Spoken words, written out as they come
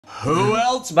Who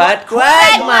else but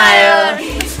Quagmire?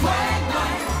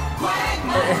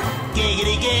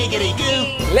 Giggity giggity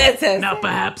goo. Let's have Now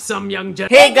perhaps some young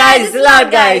Hey guys, it's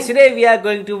TheLoudGuys. Today we are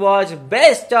going to watch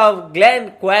Best of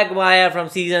Glenn Quagmire from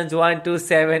seasons 1 to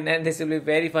 7, and this will be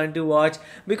very fun to watch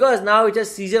because now it's a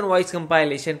season-wise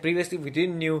compilation. Previously we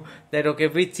didn't knew that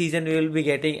which season we will be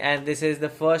getting, and this is the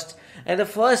first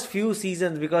few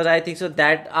seasons, because I think so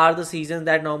that are the seasons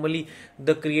that normally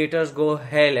the creators go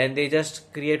hell and they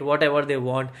just create whatever they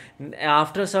want.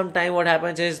 After some time what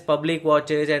happens is public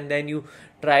watches, and then you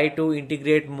try to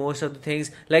integrate most of the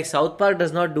things. Like South Park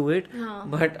does not do it,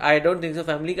 but I don't think so.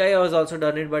 Family Guy has also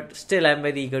done it, but still I'm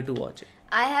very eager to watch it.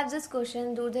 I have this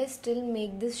question: do they still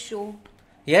make this show?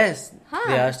 Yes,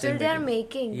 they are still they are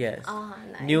making. Yes,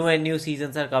 nice. New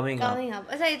seasons are coming up.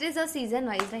 So it is a season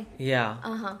wise, right? Yeah.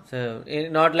 So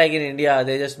not like in India,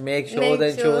 they just make shows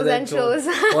and shows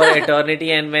for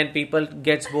eternity, and when people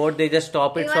gets bored, they just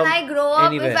stop it. Even from I grow up,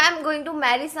 anywhere. if I'm going to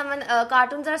marry someone,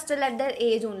 cartoons are still at their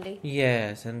age only.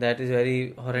 Yes, and that is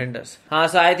very horrendous.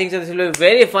 So I think so this will be a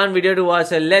very fun video to watch.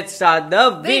 So let's start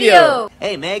the video.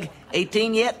 Hey Meg,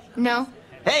 18 yet? No.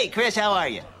 Hey Chris, how are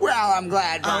you? Well, I'm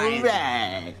glad, Brian. All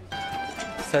right.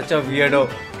 Such a weirdo.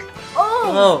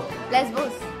 Oh.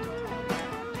 Lesbos.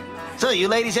 So you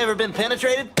ladies ever been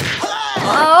penetrated?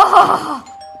 Oh.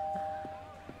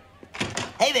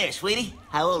 Hey there, sweetie.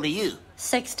 How old are you?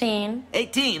 16.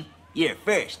 18. You're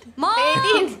first. Mom!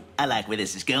 18. I like where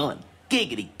this is going.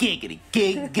 Giggity, giggity,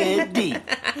 giggity.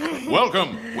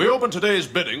 Welcome. We open today's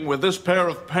bidding with this pair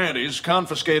of panties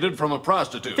confiscated from a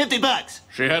prostitute. $50.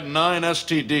 She had 9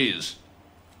 STDs.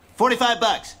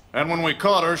 $45. And when we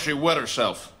caught her, she wet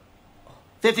herself.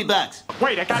 $50.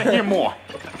 Wait, I gotta hear more.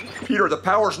 Peter, the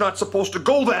power's not supposed to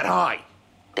go that high.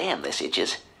 Damn, this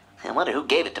itches. I wonder who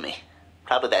gave it to me.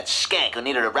 Probably that skank who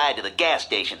needed a ride to the gas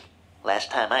station.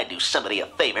 Last time I do somebody a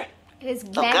favor. It is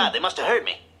Oh Glenn. God, they must have heard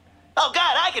me. Oh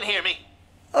God, I can hear me.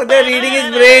 Oh, they're reading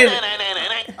his brain.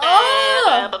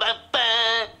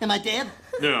 Am I dead?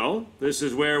 No, this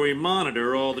is where we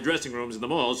monitor all the dressing rooms in the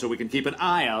mall so we can keep an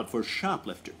eye out for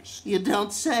shoplifters. You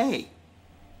don't say.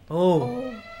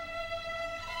 Oh,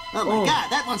 Oh my God,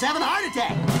 that one's having a heart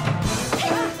attack.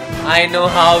 I know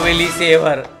how will he save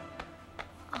her.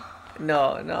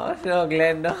 No,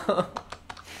 Glenn, no. Oh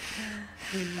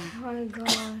my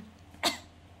God.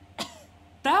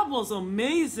 That was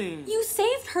amazing. You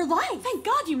saved her life. Thank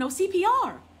God you know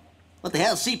CPR. What the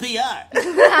hell's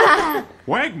CPR?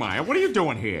 Quagmire, what are you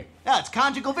doing here? Oh, it's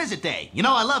conjugal visit day. You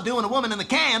know I love doing a woman in the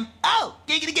can. Oh,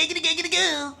 giggity, giggity, giggity,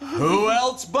 goo. Who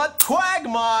else but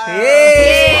Quagmire?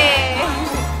 Yay!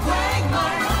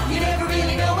 Quagmire, you never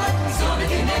really know what's gonna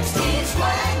do next. It's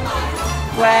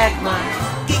Quagmire.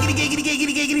 Quagmire. Giggity, giggity,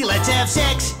 giggity, giggity, let's have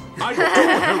sex. I do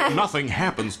hope nothing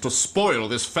happens to spoil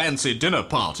this fancy dinner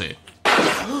party.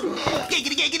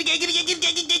 Giggity, giggity, giggity, giggity,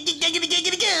 giggity, giggity, giggity,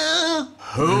 giggity, goo.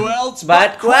 Who else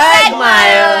But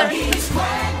Quagmire.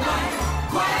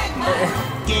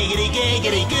 Giggity,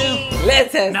 giggity, goo.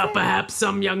 Let's have Now perhaps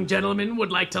some young gentleman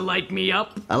would like to light me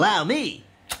up. Allow me.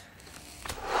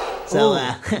 So,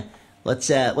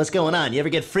 what's going on? You ever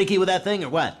get freaky with that thing or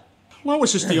what?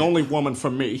 Lois is the only woman for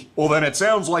me. Well, then it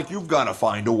sounds like you've got to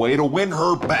find a way to win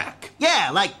her back.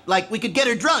 Yeah, like we could get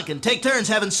her drunk and take turns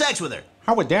having sex with her.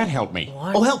 How would that help me?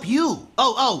 Oh, help you?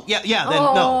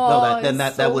 Yeah. Then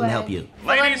that wouldn't help you.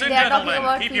 Ladies and They are talking gentlemen,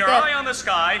 about keep your Peter. eye on the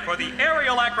sky for the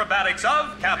aerial acrobatics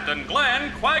of Captain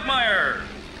Glenn Quagmire.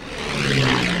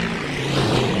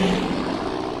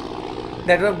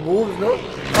 that one moves, no?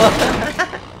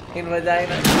 In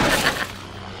vagina.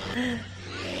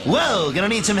 Whoa, gonna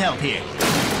need some help here.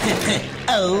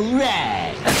 All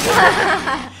right.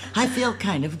 I feel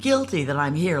kind of guilty that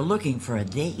I'm here looking for a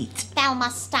date.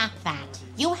 Thelma, stop that.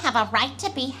 You have a right to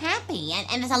be happy,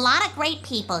 and there's a lot of great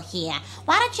people here.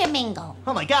 Why don't you mingle?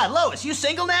 Oh my God, Lois, you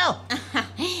single now?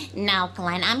 No,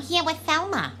 Glenn, I'm here with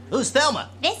Thelma. Who's Thelma?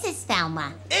 This is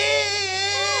Thelma.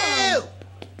 Ew!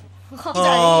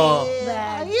 Oh.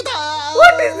 Bad.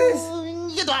 What is this?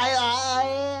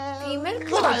 Female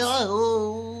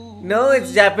clothes. No,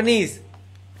 it's Japanese.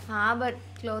 But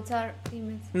clothes are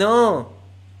female. No.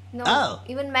 No. Oh.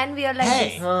 Even men wear like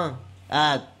Hey.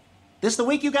 this. This the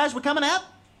week you guys were coming out?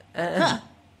 Huh.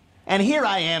 And here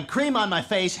I am, cream on my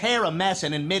face, hair a mess,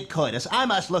 and in mid-coitus. I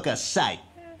must look a sight.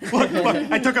 Look,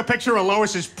 I took a picture of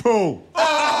Lois's poo. Ew.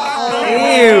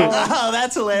 Oh,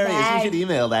 that's hilarious. Bad. You should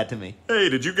email that to me. Hey,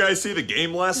 did you guys see the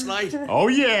game last night? Oh,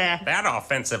 yeah. That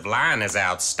offensive line is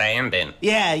outstanding.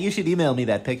 Yeah, you should email me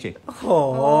that picture.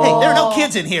 Oh. Hey, there are no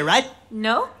kids in here, right?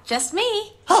 No, just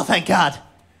me. Oh, thank God.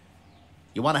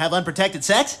 You want to have unprotected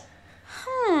sex?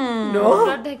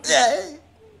 No. Protect-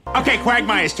 Okay,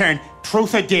 Quagmire's turn.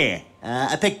 Truth or dare?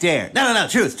 I picked dare. No,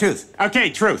 truth. Okay,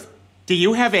 truth. Do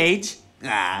you have AIDS?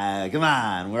 Come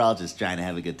on. We're all just trying to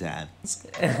have a good time.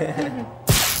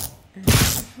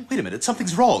 Wait a minute,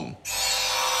 something's wrong.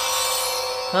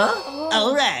 Huh?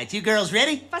 All right, you girls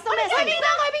ready?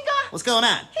 What's going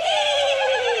on?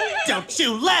 Don't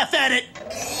you laugh at it!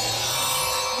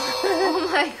 Oh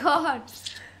my god.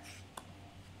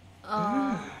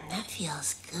 That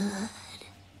feels good.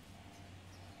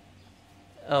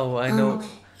 Oh, I know.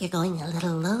 You're going a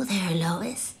little low there,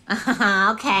 Lois.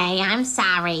 Okay, I'm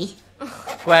sorry.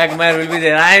 Quagmire will be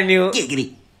there. I knew.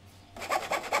 Giggity.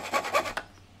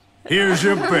 Here's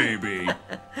your baby.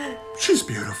 She's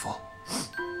beautiful.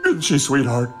 Isn't she,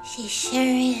 sweetheart? She sure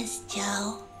is,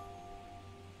 Joe.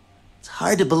 It's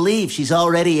hard to believe she's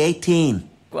already 18.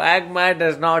 Quagmire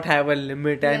does not have a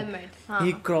limit, and Huh.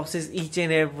 he crosses each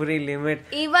and every limit.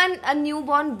 Even a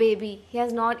newborn baby. He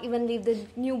has not even leave the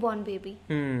newborn baby.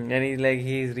 And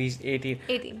he's reached 18.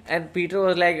 18. And Peter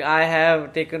was like, I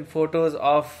have taken photos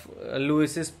of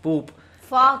Lewis's poop.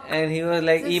 Fuck. And he was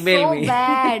like, This is email so me.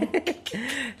 bad.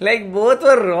 Like, both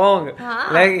were wrong.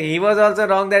 Huh? Like, he was also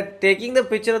wrong that taking the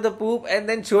picture of the poop and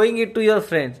then showing it to your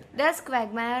friends. Does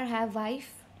Quagmire have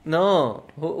wife? No.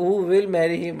 Who will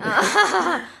marry him?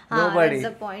 Nobody.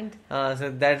 That's the point.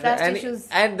 So that's Trust and, issues.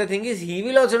 and the thing is, he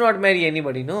will also not marry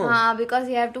anybody, no? Because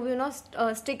he have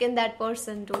to, stick in that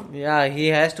person too. Yeah, he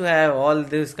has to have all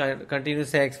this continuous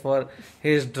sex for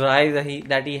his drive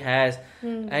that he has.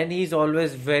 And he's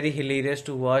always very hilarious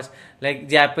to watch. Like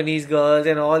Japanese girls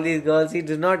and all these girls, he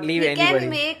does not leave anybody. He can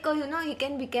make, he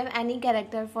can become any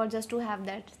character for just to have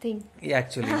that thing. Yeah,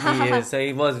 actually, he is. So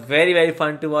it was very, very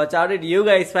fun to watch. How did you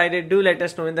guys find it? Do let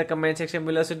us know in the comment section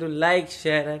below. So do like,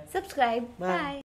 share, and Subscribe. Bye.